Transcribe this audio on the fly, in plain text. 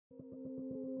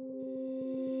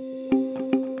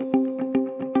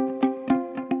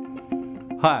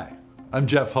Hi, I'm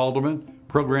Jeff Haldeman,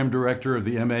 Program Director of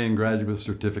the MA and Graduate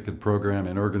Certificate Program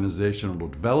in Organizational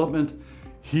Development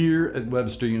here at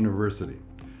Webster University.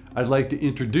 I'd like to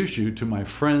introduce you to my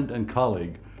friend and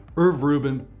colleague, Irwin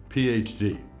Rubin,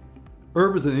 PhD.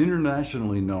 Irv is an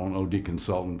internationally known OD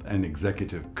consultant and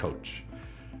executive coach.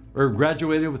 Irv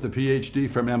graduated with a PhD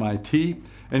from MIT,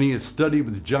 and he has studied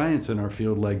with giants in our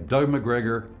field like Doug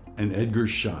McGregor and Edgar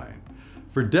Schein.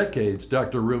 For decades,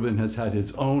 Dr. Rubin has had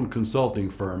his own consulting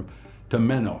firm,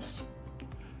 Temenos.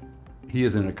 He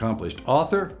is an accomplished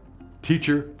author,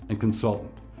 teacher, and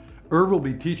consultant. Irv will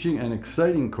be teaching an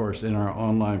exciting course in our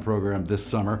online program this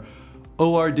summer,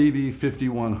 ORDV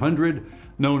 5100,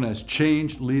 known as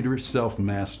Change Leader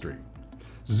Self-Mastery.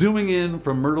 Zooming in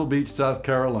from Myrtle Beach, South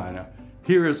Carolina,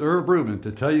 here is Irv Rubin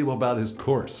to tell you about his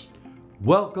course.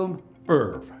 Welcome,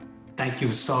 Irv. Thank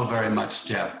you so very much,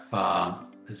 Jeff.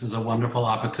 This is a wonderful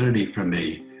opportunity for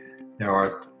me. There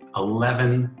are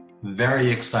 11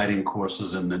 very exciting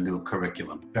courses in the new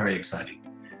curriculum, very exciting.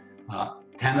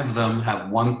 10 of them have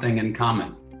one thing in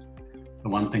common. The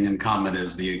one thing in common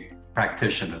is the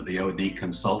practitioner, the OD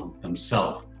consultant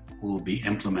themselves, who will be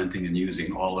implementing and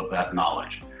using all of that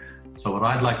knowledge. So what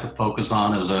I'd like to focus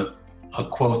on is a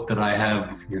quote that I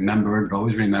have remembered,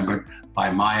 always remembered,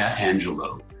 by Maya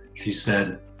Angelou. She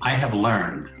said, "I have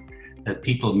learned that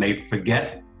people may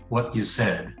forget what you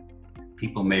said,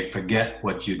 people may forget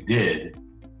what you did,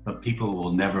 but people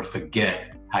will never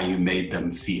forget how you made them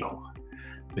feel."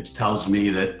 Which tells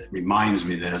me that, reminds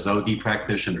me that as OD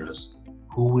practitioners,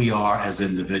 who we are as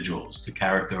individuals, the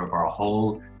character of our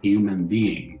whole human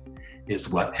being,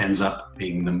 is what ends up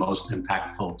being the most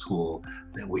impactful tool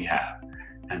that we have.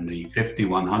 And the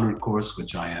 5100 course,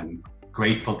 which I am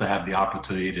grateful to have the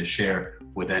opportunity to share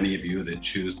with any of you that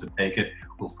choose to take it,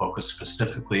 will focus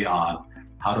specifically on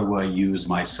how do I use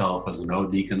myself as an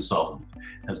OD consultant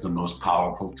as the most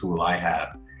powerful tool I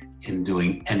have in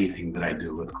doing anything that I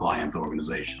do with client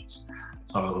organizations.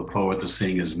 So I look forward to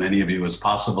seeing as many of you as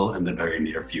possible in the very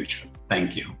near future.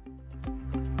 Thank you.